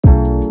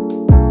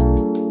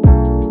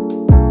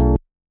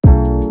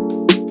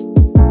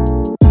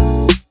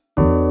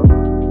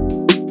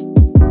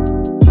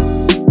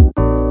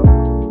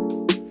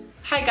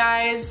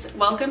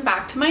welcome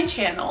back to my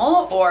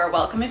channel, or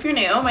welcome if you're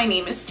new. My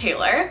name is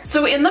Taylor.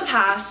 So in the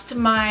past,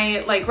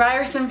 my like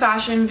Ryerson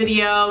fashion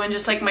video and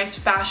just like my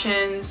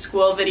fashion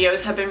school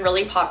videos have been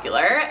really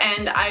popular,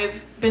 and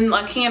I've been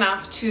lucky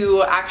enough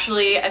to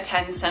actually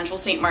attend Central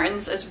St.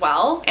 Martin's as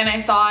well, and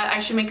I thought I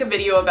should make a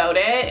video about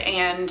it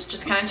and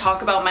just kind of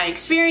talk about my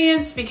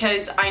experience,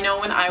 because I know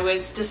when I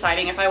was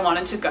deciding if I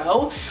wanted to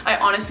go, I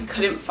honestly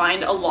couldn't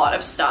find a lot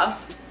of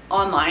stuff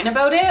online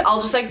about it.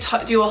 I'll just like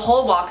do a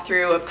whole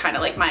walkthrough of kind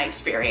of like my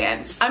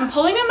experience. I'm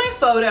pulling in my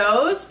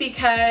photos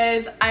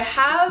because I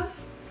have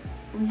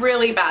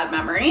really bad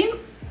memory.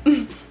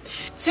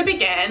 To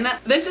begin,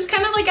 this is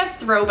kind of like a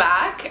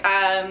throwback,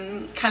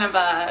 kind of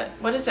a,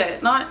 what is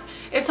it?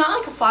 It's not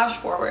like a flash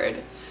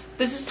forward.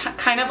 This is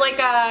kind of like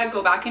a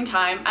go back in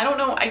time. I don't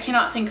know, I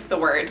cannot think of the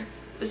word.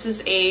 This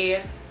is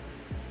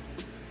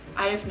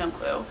I have no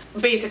clue.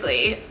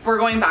 Basically, we're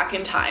going back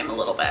in time a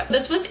little bit.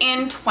 This was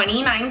in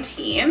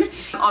 2019.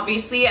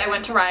 Obviously, I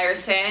went to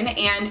Ryerson,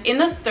 and in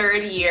the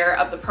third year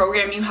of the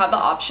program, you have the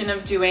option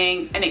of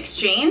doing an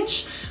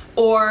exchange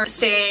or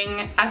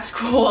staying at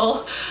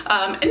school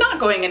and not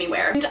going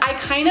anywhere. And I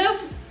kind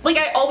of, like,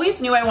 I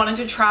always knew I wanted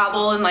to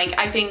travel, and like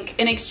I think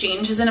an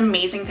exchange is an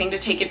amazing thing to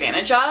take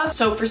advantage of.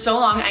 So for so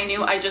long I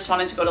knew I just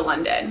wanted to go to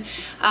London,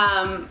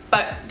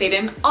 but they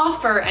didn't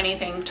offer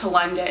anything to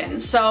London,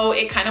 so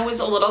it kind of was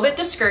a little bit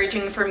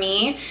discouraging for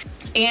me,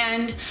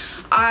 and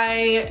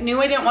I knew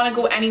I didn't want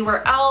to go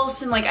anywhere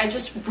else, and like I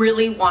just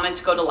really wanted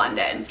to go to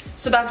London.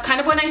 So that's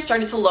kind of when I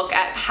started to look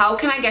at how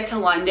can I get to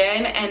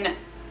London and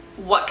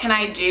what can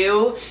I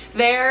do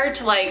there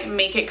to like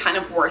make it kind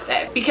of worth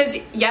it. Because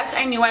yes,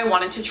 I knew I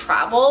wanted to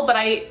travel, but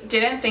I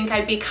didn't think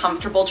I'd be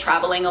comfortable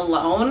traveling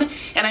alone,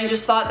 and I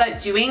just thought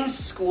that doing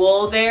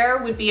school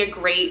there would be a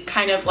great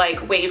kind of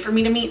like way for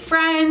me to meet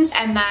friends,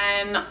 and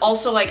then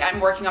also like I'm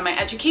working on my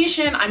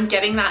education, I'm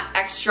getting that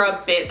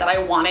extra bit that I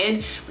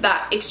wanted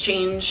that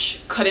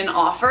exchange couldn't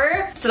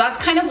offer. So that's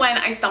kind of when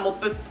I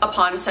stumbled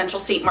upon Central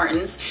St.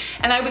 Martin's,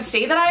 and I would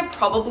say that I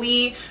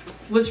probably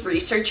was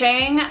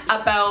researching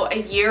about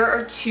a year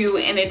or two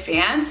in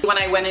advance. When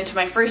I went into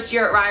my first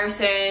year at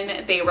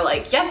Ryerson, they were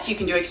like, yes, you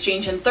can do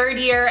exchange in third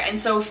year. And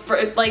so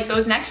for like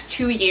those next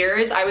 2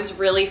 years, I was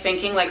really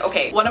thinking like,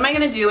 okay, what am I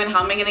gonna do and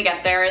how am I gonna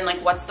get there, and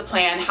like what's the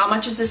plan? How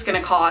much is this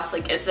gonna cost?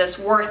 Like, is this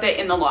worth it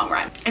in the long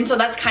run? And so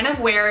that's kind of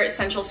where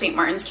Central St.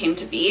 Martin's came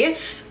to be.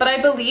 But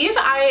I believe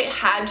I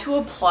had to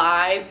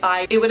apply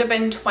by, it would have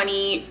been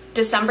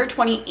December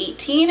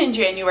 2018 and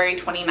January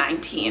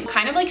 2019,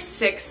 kind of like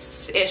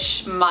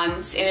 6-ish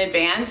months in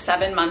advance,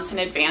 7 months in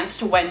advance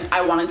to when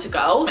I wanted to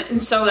go.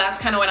 And so that's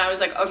kind of when I was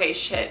like, okay,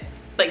 shit,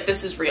 like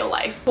this is real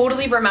life.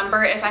 Totally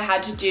remember if I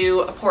had to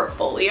do a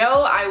portfolio,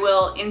 I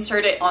will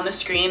insert it on the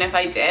screen if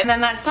I did. And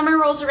then that summer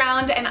rolls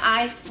around and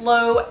I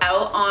flew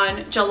out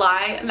on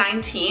July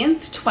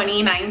 19th,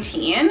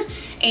 2019,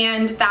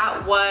 and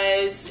that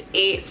was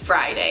a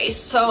Friday.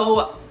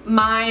 So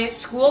my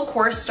school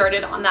course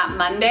started on that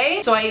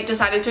Monday, so I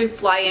decided to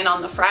fly in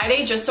on the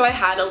Friday just so I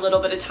had a little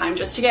bit of time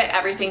just to get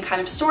everything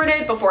kind of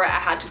sorted before I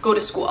had to go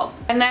to school.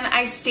 And then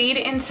I stayed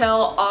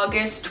until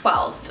August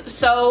 12th,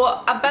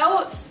 so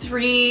about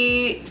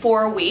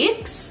 3-4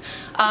 weeks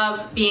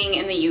of being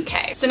in the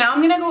UK. So now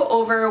I'm gonna go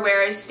over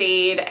where I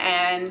stayed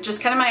and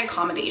just kind of my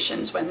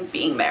accommodations when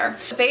being there.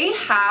 They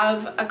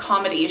have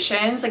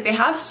accommodations, like they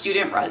have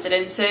student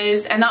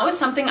residences, and that was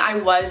something I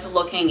was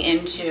looking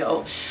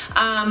into.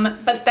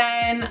 But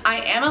then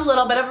I am a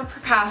little bit of a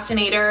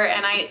procrastinator,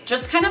 and I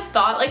just kind of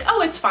thought like,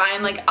 oh, it's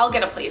fine, like I'll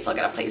get a place,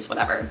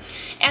 whatever.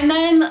 And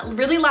then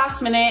really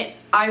last minute,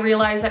 I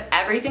realized that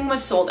everything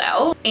was sold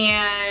out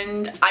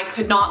and I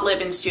could not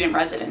live in student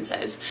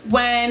residences.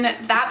 When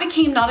that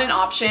became not an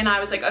option, I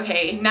was like,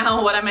 okay,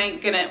 now what am I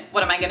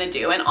gonna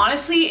do? And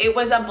honestly, it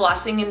was a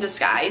blessing in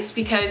disguise,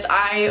 because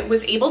I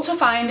was able to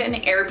find an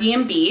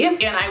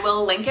Airbnb, and I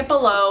will link it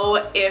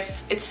below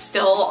if it's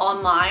still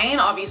online.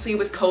 Obviously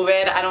with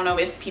COVID, I don't know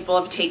if people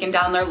have taken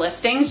down their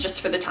listings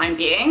just for the time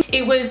being.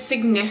 It was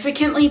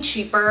significantly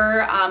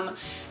cheaper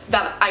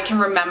that I can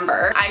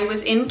remember. I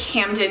was in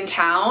Camden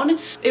Town.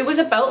 It was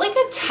about like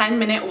a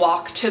 10-minute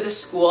walk to the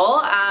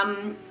school.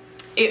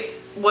 It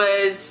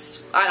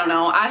was, I don't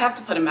know, I have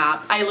to put a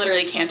map. I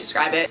literally can't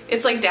describe it.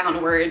 It's like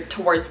downward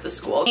towards the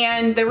school.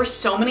 And there were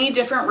so many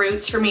different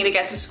routes for me to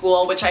get to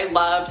school, which I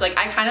loved. Like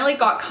I kind of like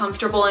got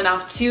comfortable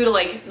enough too to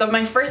like,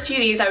 my first few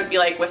days I would be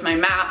like with my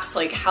maps,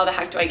 like how the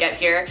heck do I get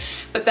here?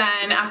 But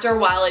then after a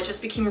while it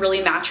just became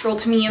really natural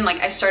to me, and like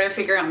I started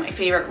figuring out my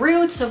favorite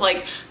routes of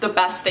like the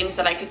best things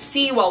that I could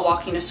see while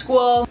walking to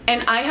school.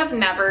 And I have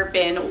never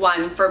been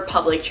one for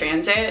public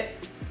transit.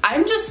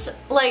 I'm just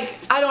like,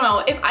 I don't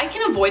know, if I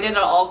can avoid it at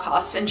all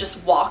costs and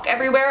just walk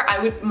everywhere, I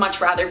would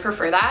much rather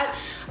prefer that.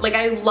 Like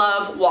I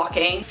love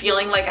walking,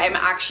 feeling like I'm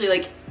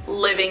actually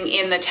living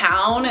in the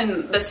town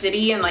and the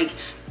city, and like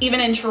even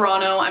in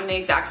Toronto, I'm the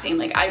exact same.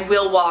 Like I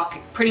will walk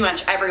pretty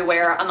much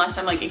everywhere unless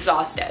I'm like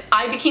exhausted.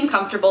 I became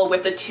comfortable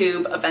with the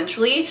tube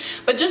eventually,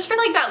 but just for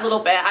like that little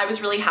bit, I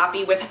was really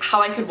happy with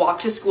how I could walk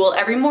to school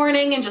every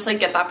morning and just like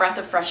get that breath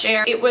of fresh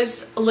air. It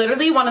was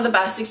literally one of the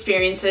best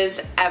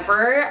experiences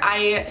ever.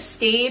 I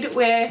stayed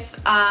with,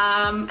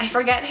 I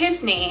forget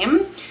his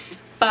name,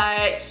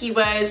 but he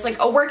was like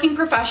a working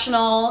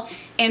professional,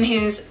 and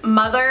his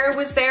mother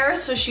was there,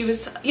 so she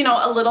was, you know,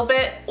 a little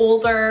bit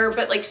older,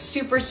 but like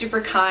super,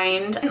 super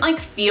kind. Didn't like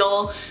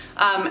feel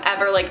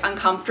ever like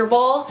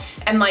uncomfortable,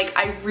 and like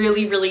I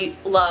really, really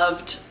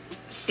loved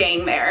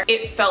staying there.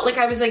 It felt like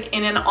I was like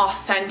in an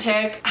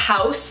authentic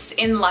house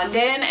in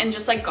London, and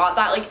just like got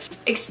that like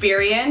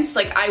experience.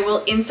 Like I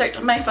will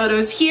insert my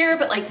photos here,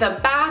 but like the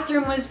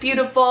bathroom was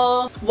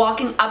beautiful.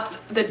 Walking up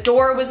the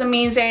door was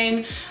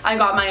amazing. I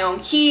got my own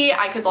key.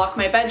 I could lock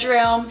my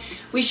bedroom.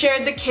 We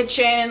shared the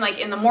kitchen,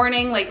 like in the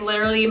morning, like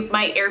literally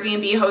my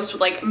Airbnb host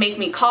would like make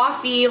me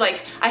coffee.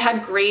 Like I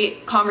had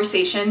great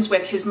conversations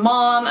with his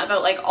mom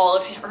about like all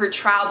of her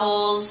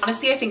travels.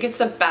 Honestly, I think it's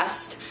the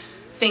best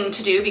thing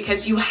to do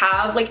because you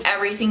have like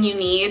everything you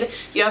need.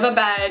 You have a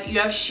bed, you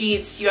have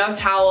sheets, you have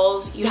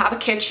towels, you have a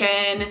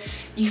kitchen.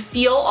 You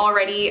feel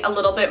already a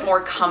little bit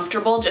more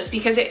comfortable just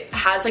because it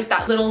has like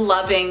that little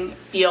loving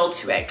feel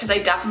to it, because I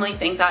definitely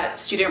think that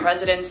student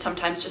residents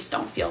sometimes just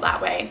don't feel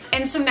that way.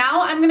 And so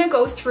now I'm gonna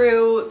go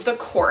through the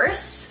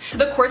course. So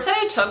the course that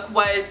I took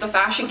was the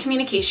Fashion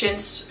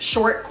Communications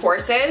short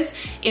courses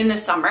in the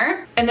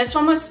summer, and this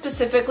one was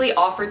specifically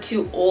offered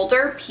to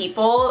older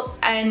people,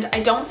 and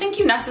I don't think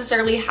you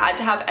necessarily had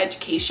to have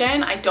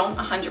education. I don't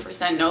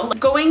 100% know. Like,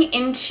 going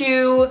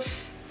into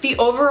the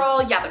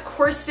overall, yeah, the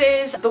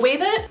courses, the way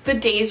that the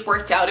days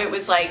worked out, it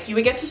was like you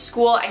would get to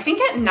school, I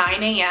think at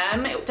 9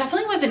 a.m. It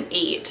definitely wasn't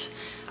 8.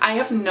 I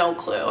have no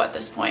clue at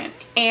this point.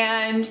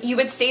 And you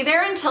would stay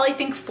there until I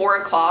think 4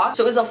 o'clock.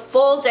 So it was a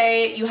full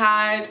day. You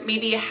had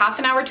maybe a half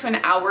an hour to an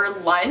hour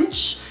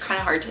lunch. Kind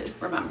of hard to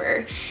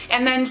remember.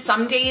 And then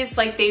some days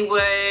like they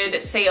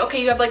would say,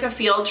 okay, you have like a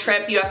field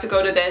trip. You have to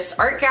go to this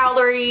art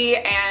gallery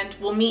and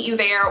we'll meet you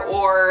there,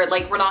 or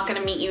like we're not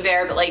gonna meet you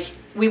there, but like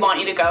we want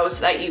you to go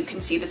so that you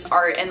can see this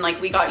art, and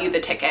like we got you the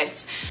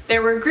tickets.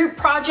 There were group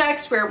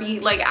projects where we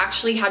like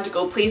actually had to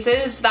go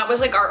places. That was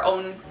like our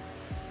own,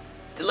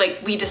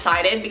 like we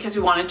decided because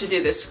we wanted to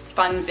do this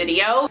fun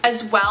video.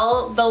 As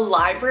well, the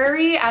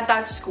library at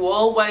that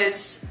school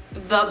was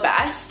the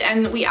best,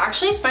 and we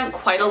actually spent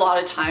quite a lot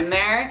of time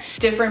there.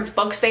 Different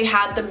books they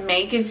had, the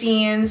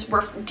magazines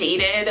were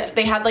dated.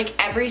 They had like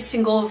every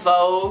single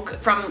Vogue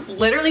from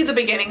literally the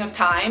beginning of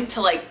time to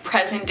like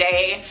present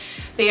day.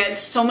 They had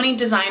so many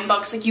design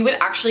books. Like you would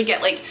actually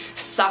get like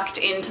sucked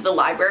into the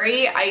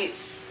library. I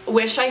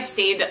wish I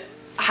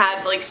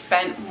had like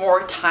spent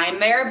more time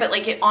there, but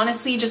like it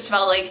honestly just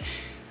felt like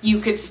you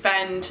could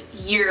spend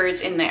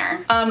years in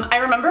there. I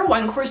remember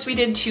one course we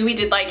did too, we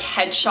did like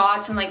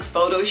headshots and like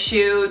photo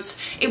shoots.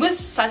 It was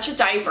such a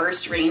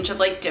diverse range of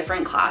like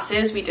different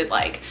classes. We did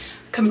like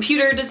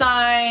computer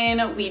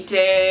design, we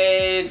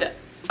did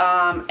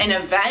an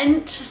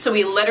event, so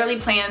we literally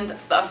planned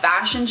a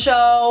fashion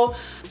show.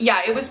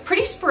 Yeah, it was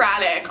pretty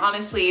sporadic,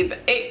 honestly.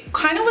 It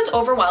kind of was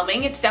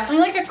overwhelming. It's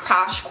definitely like a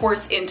crash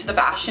course into the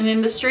fashion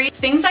industry.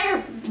 Things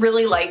I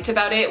really liked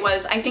about it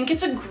was I think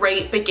it's a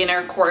great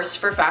beginner course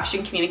for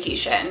fashion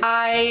communication.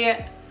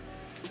 I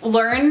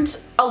learned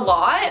a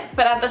lot,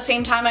 but at the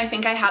same time, I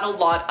think I had a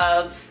lot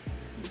of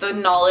the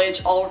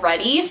knowledge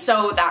already,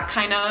 so that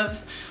kind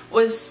of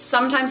was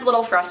sometimes a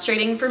little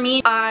frustrating for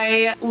me.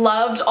 I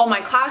loved all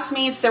my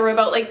classmates. There were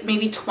about like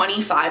maybe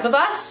 25 of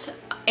us,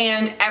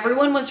 and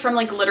everyone was from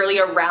like literally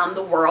around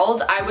the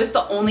world. I was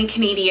the only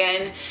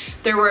Canadian.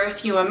 There were a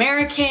few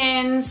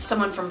Americans,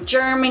 someone from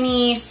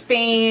Germany,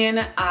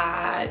 Spain,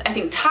 I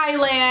think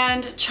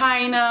Thailand,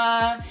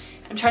 China.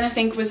 I'm trying to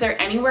think, was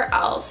there anywhere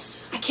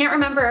else? I can't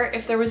remember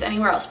if there was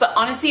anywhere else, but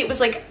honestly, it was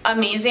like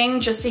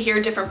amazing just to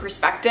hear different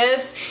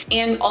perspectives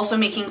and also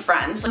making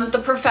friends. The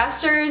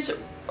professors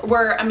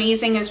were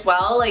amazing as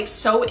well, like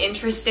so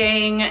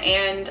interesting,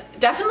 and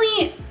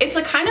definitely it's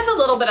a kind of a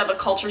little bit of a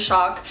culture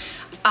shock.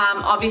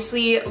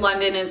 Obviously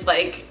London is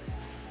like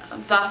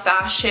the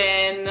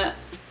fashion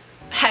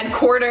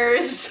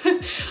headquarters,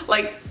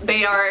 like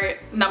they are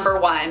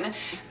 #1.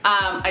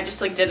 I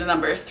just like did a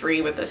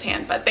 #3 with this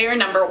hand, but they are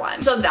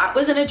 #1. So that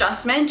was an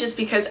adjustment just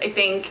because I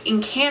think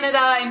in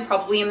Canada and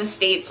probably in the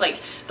States, like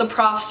the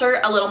profs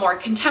are a little more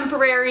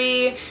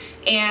contemporary,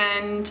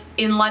 and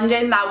in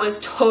London that was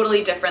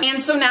totally different. And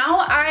so now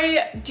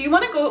I do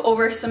want to go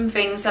over some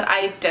things that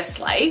I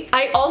dislike.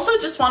 I also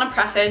just want to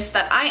preface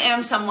that I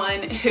am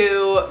someone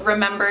who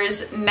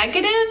remembers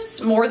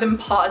negatives more than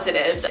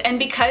positives, and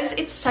because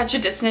it's such a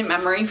distant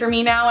memory for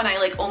me now and I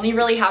like only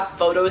really have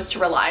photos to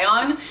rely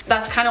on,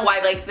 that's kind of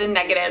why like the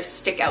negatives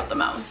stick out the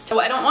most. So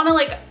I don't want to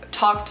like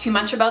talk too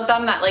much about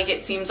them that like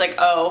it seems like,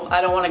 oh, I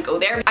don't want to go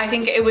there. I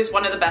think it was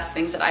one of the best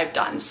things that I've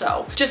done,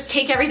 so just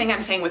take everything I'm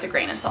saying with a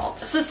grain of salt.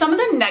 So some of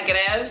the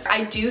negatives,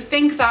 I do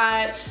think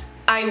that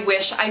I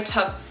wish I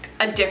took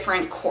a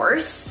different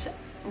course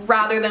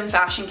rather than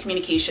fashion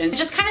communication. It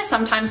just kind of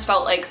sometimes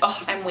felt like,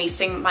 oh, I'm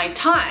wasting my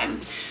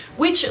time.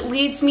 Which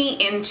leads me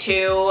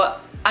into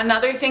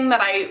another thing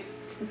that I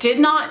did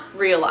not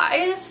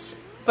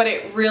realize, but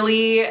it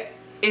really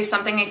is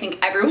something I think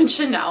everyone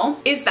should know,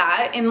 is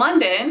that in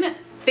London,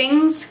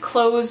 things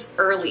close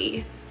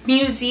early.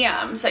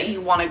 Museums that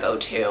you want to go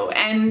to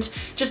and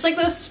just like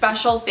those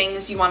special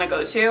things you want to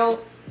go to,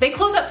 they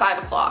close at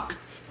 5 o'clock.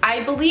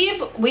 I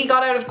believe we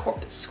got out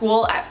of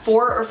school at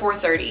 4 or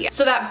 4:30,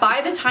 so that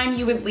by the time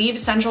you would leave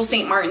Central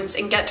St. Martin's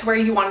and get to where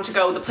you wanted to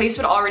go, the place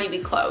would already be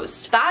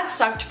closed. That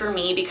sucked for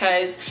me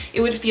because it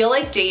would feel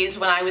like days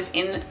when I was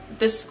in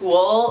the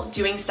school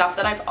doing stuff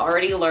that I've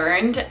already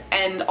learned,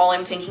 and all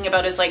I'm thinking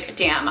about is like,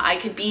 damn, I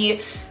could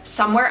be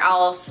somewhere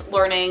else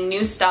learning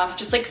new stuff,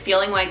 just like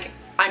feeling like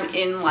I'm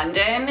in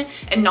London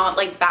and not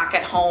like back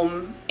at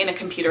home in a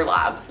computer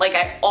lab like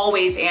I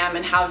always am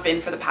and have been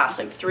for the past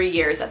like 3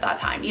 years at that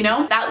time, you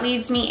know? That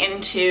leads me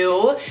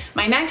into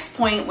my next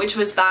point, which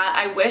was that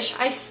I wish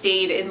I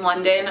stayed in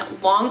London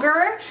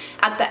longer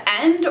at the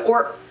end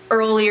or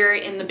earlier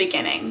in the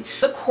beginning.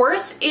 The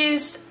course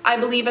is, I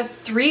believe, a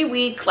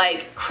 3-week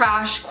like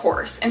crash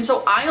course, and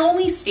so I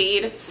only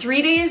stayed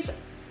 3 days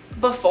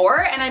before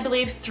and I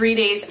believe 3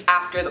 days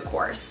after the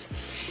course.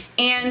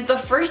 And the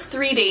first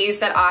 3 days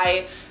that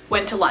I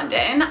went to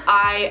London,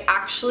 I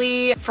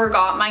actually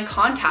forgot my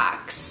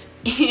contacts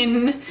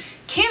in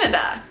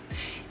Canada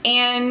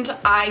and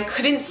I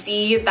couldn't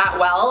see that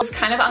well. It was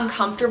kind of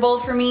uncomfortable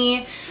for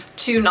me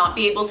to not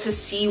be able to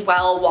see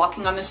well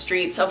walking on the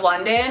streets of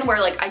London where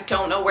like I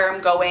don't know where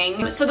I'm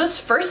going. So those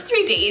first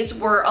 3 days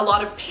were a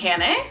lot of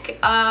panic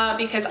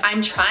because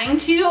I'm trying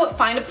to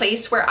find a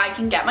place where I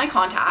can get my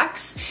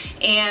contacts,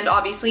 and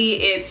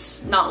obviously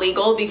it's not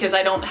legal because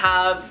I don't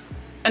have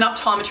an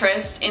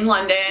optometrist in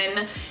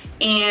London,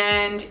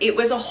 and it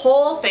was a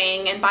whole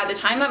thing. And by the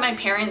time that my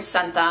parents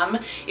sent them,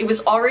 it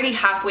was already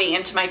halfway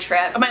into my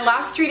trip. My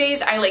last 3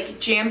 days, I like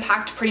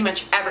jam-packed pretty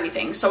much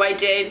everything. So I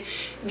did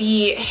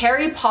the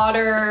Harry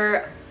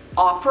Potter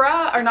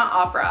opera, or not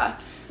opera,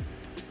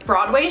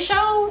 Broadway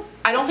show.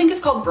 I don't think it's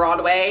called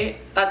Broadway,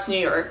 that's New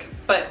York,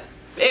 but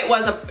it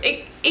was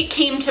it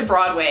came to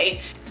Broadway.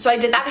 So I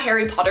did that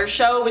Harry Potter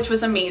show, which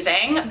was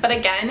amazing. But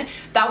again,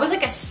 that was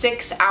like a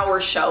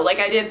 6-hour show. Like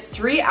I did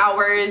 3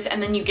 hours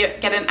and then you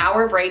get an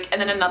hour break and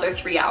then another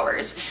 3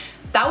 hours.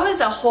 That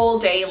was a whole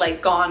day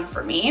like gone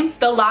for me.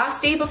 The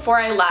last day before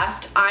I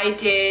left, I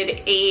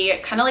did a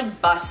kind of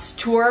like bus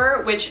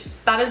tour, which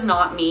that is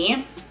not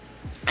me.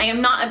 I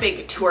am not a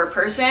big tour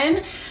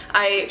person.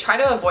 I try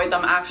to avoid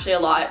them actually a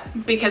lot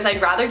because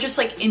I'd rather just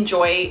like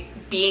enjoy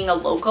being a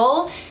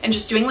local and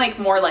just doing like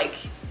more like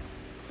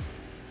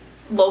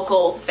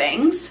local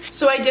things.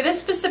 So I did a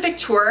specific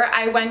tour.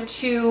 I went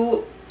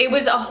to, it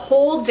was a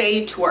whole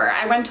day tour.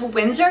 I went to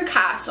Windsor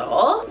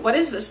Castle. What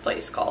is this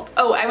place called?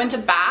 Oh, I went to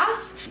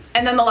Bath.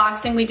 And then the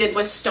last thing we did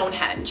was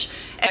Stonehenge.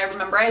 And I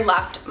remember I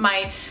left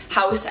my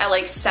house at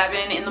like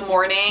 7 in the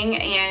morning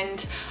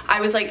and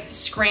I was like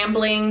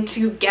scrambling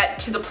to get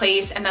to the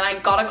place, and then I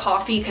got a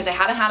coffee because I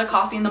hadn't had a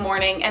coffee in the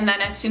morning. And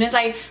then as soon as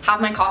I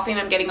have my coffee and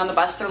I'm getting on the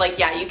bus, they're like,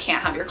 yeah, you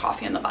can't have your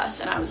coffee on the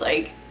bus. And I was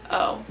like,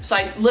 oh. So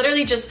I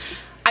literally just,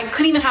 I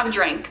couldn't even have a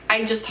drink.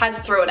 I just had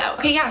to throw it out.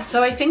 Okay, yeah,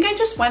 so I think I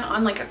just went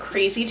on like a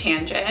crazy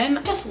tangent.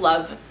 I just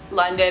love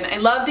London. I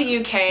love the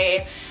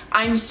UK.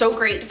 I'm so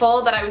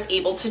grateful that I was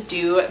able to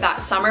do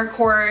that summer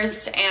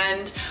course,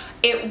 and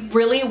it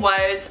really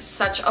was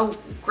such a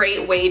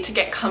great way to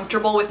get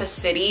comfortable with a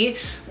city,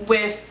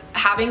 with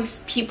having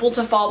people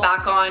to fall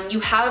back on. You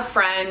have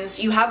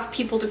friends, you have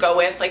people to go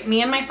with. Like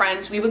me and my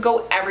friends, we would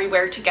go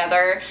everywhere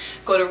together,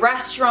 go to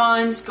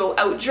restaurants, go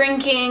out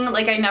drinking.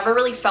 Like I never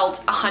really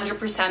felt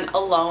 100%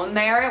 alone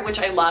there, which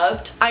I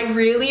loved. I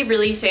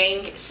really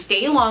think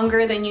stay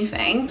longer than you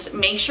think.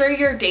 Make sure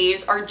your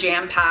days are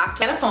jam-packed.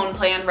 Get a phone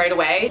plan right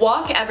away.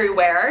 Walk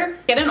everywhere.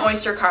 Get an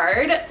Oyster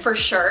card for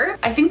sure.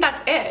 I think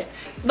that's it.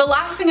 The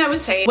last thing I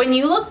would say, when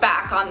you look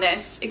back on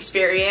this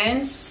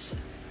experience,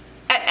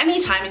 at any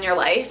time in your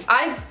life,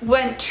 I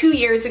went 2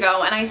 years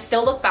ago and I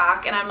still look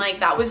back and I'm like,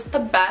 that was the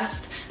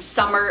best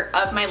summer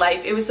of my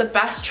life. It was the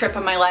best trip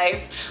of my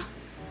life.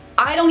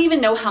 I don't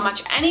even know how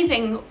much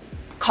anything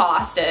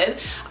costed.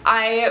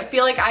 I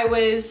feel like I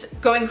was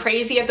going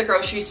crazy at the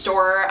grocery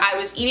store. I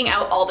was eating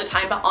out all the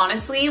time, but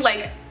honestly,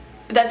 like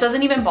that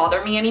doesn't even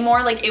bother me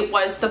anymore. Like it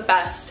was the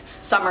best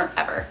summer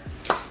ever.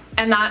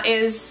 And that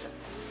is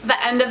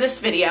the end of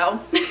this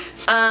video.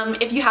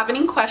 If you have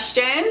any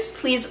questions,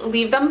 please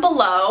leave them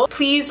below.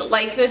 Please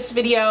like this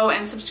video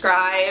and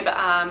subscribe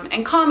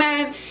and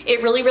comment.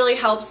 It really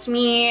helps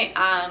me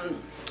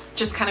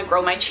just kind of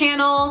grow my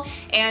channel,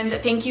 and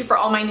thank you for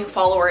all my new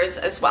followers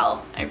as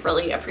well. I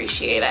really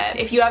appreciate it.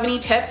 If you have any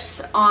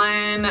tips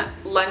on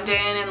London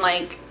and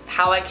like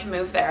how I can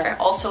move there,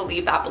 also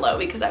leave that below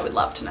because I would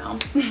love to know.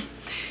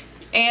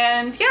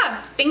 And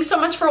yeah, thanks so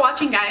much for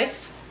watching,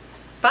 guys.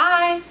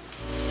 Bye.